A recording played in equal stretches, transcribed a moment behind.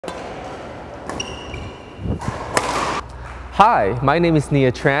Hi, my name is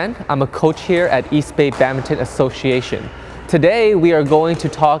Nghia Tran. I'm a coach here at East Bay Badminton Association. Today we are going to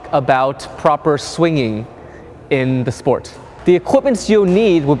talk about proper swinging in the sport. The equipment you'll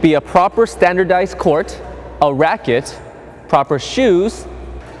need would be a proper standardized court, a racket, proper shoes.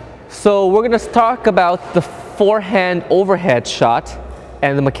 So we're going to talk about the forehand overhead shot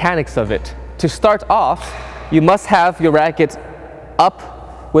and the mechanics of it. To start off, you must have your racket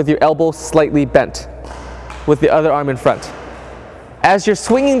up with your elbow slightly bent, with the other arm in front. As you're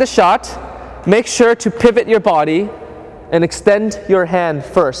swinging the shot, make sure to pivot your body and extend your hand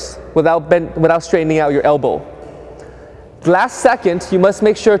first without straightening out your elbow. The last second, you must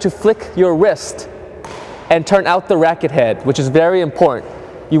make sure to flick your wrist and turn out the racket head, which is very important.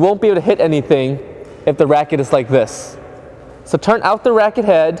 You won't be able to hit anything if the racket is like this. So turn out the racket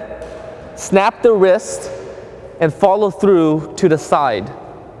head, snap the wrist, and follow through to the side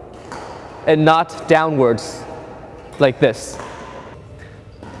and not downwards like this.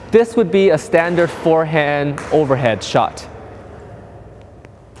 This would be a standard forehand overhead shot.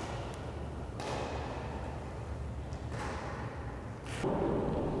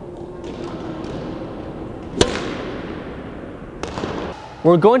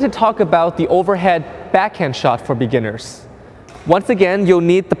 We're going to talk about the overhead backhand shot for beginners. Once again, you'll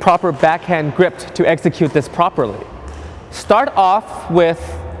need the proper backhand grip to execute this properly. Start off with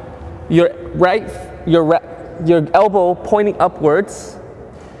your elbow pointing upwards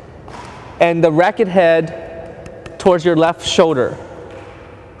and the racket head towards your left shoulder.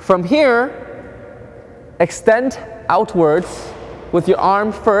 From here, extend outwards with your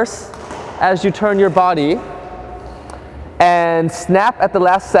arm first as you turn your body, and snap at the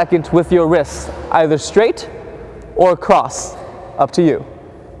last second with your wrist, either straight or cross, up to you.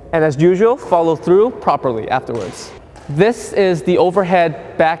 And as usual, follow through properly afterwards. This is the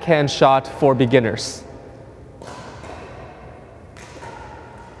overhead backhand shot for beginners.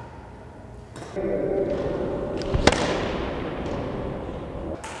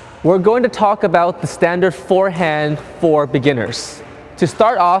 We're going to talk about the standard forehand for beginners. To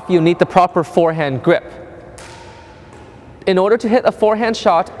start off, you need the proper forehand grip. In order to hit a forehand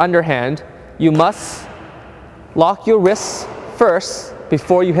shot underhand, you must lock your wrists first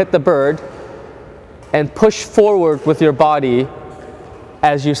before you hit the bird and push forward with your body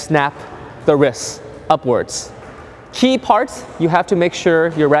as you snap the wrists upwards. Key parts, you have to make sure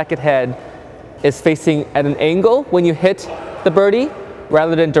your racket head is facing at an angle when you hit the birdie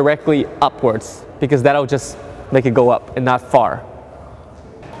rather than directly upwards, because that'll just make it go up and not far.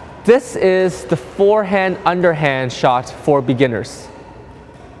 This is the forehand underhand shot for beginners.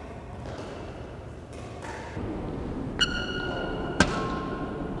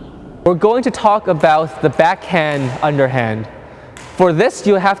 We're going to talk about the backhand underhand. For this,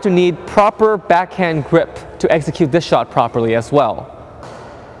 you have to need proper backhand grip to execute this shot properly as well.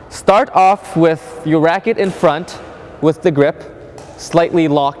 Start off with your racket in front with the grip slightly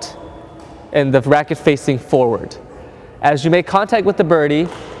locked and the racket facing forward. As you make contact with the birdie,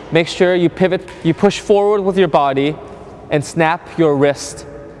 make sure you pivot, you push forward with your body and snap your wrist.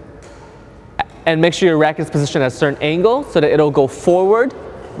 And make sure your racket is positioned at a certain angle so that it'll go forward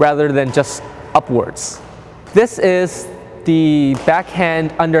rather than just upwards. This is the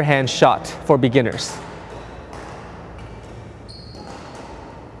backhand underhand shot for beginners.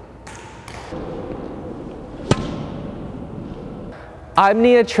 I'm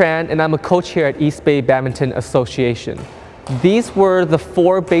Nghia Tran, and I'm a coach here at East Bay Badminton Association. These were the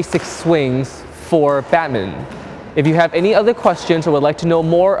 4 basic swings for badminton. If you have any other questions or would like to know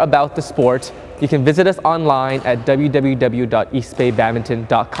more about the sport, you can visit us online at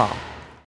www.eastbaybadminton.com.